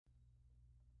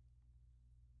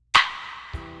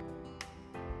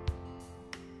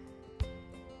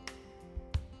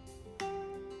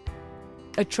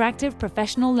Attractive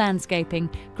professional landscaping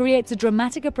creates a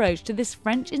dramatic approach to this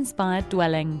French-inspired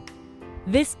dwelling.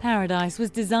 This paradise was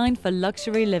designed for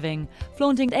luxury living,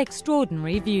 flaunting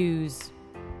extraordinary views.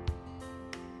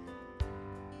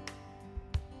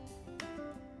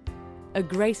 A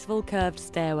graceful curved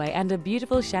stairway and a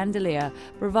beautiful chandelier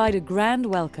provide a grand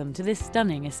welcome to this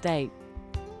stunning estate.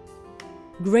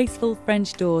 Graceful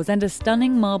French doors and a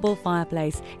stunning marble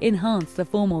fireplace enhance the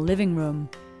formal living room.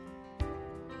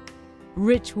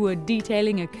 Rich wood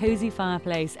detailing a cozy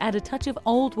fireplace add a touch of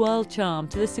old-world charm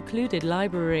to the secluded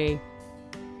library.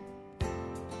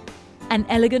 An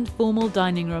elegant formal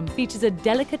dining room features a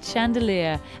delicate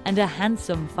chandelier and a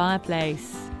handsome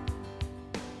fireplace.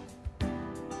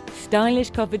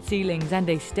 Stylish coffered ceilings and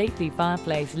a stately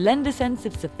fireplace lend a sense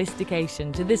of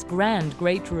sophistication to this grand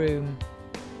great room.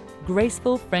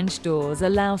 Graceful French doors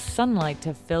allow sunlight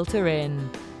to filter in.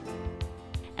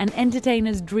 An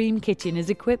entertainer's dream kitchen is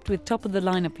equipped with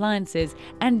top-of-the-line appliances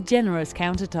and generous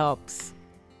countertops.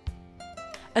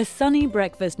 A sunny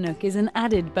breakfast nook is an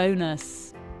added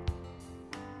bonus.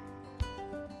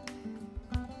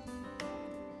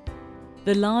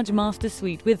 The large master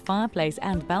suite with fireplace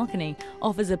and balcony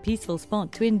offers a peaceful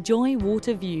spot to enjoy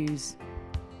water views.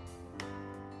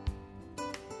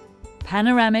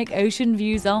 Panoramic ocean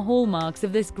views are hallmarks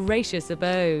of this gracious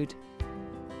abode.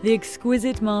 The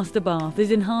exquisite master bath is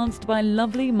enhanced by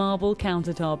lovely marble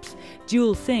countertops,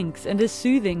 dual sinks and a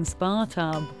soothing spa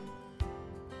tub.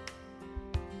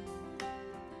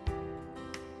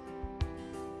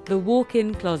 The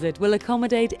walk-in closet will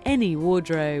accommodate any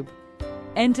wardrobe.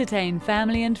 Entertain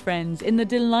family and friends in the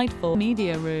delightful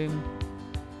media room.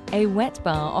 A wet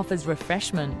bar offers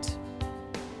refreshment.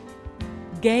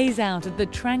 Gaze out at the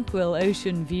tranquil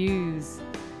ocean views.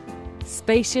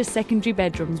 Spacious secondary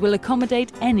bedrooms will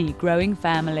accommodate any growing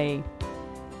family.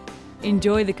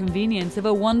 Enjoy the convenience of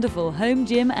a wonderful home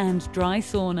gym and dry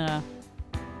sauna.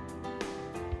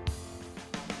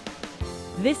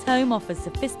 This home offers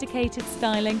sophisticated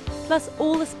styling, plus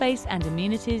all the space and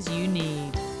amenities you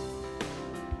need.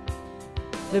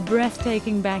 The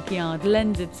breathtaking backyard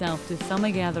lends itself to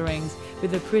summer gatherings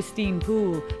with a pristine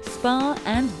pool, spa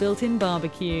and built-in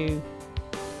barbecue.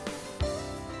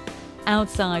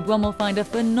 Outside, one will find a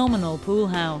phenomenal pool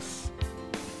house.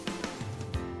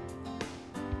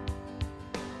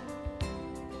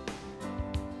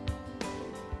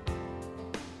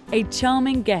 A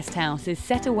charming guest house is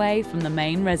set away from the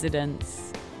main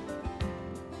residence.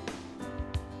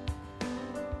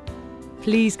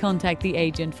 Please contact the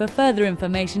agent for further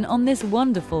information on this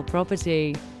wonderful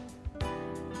property.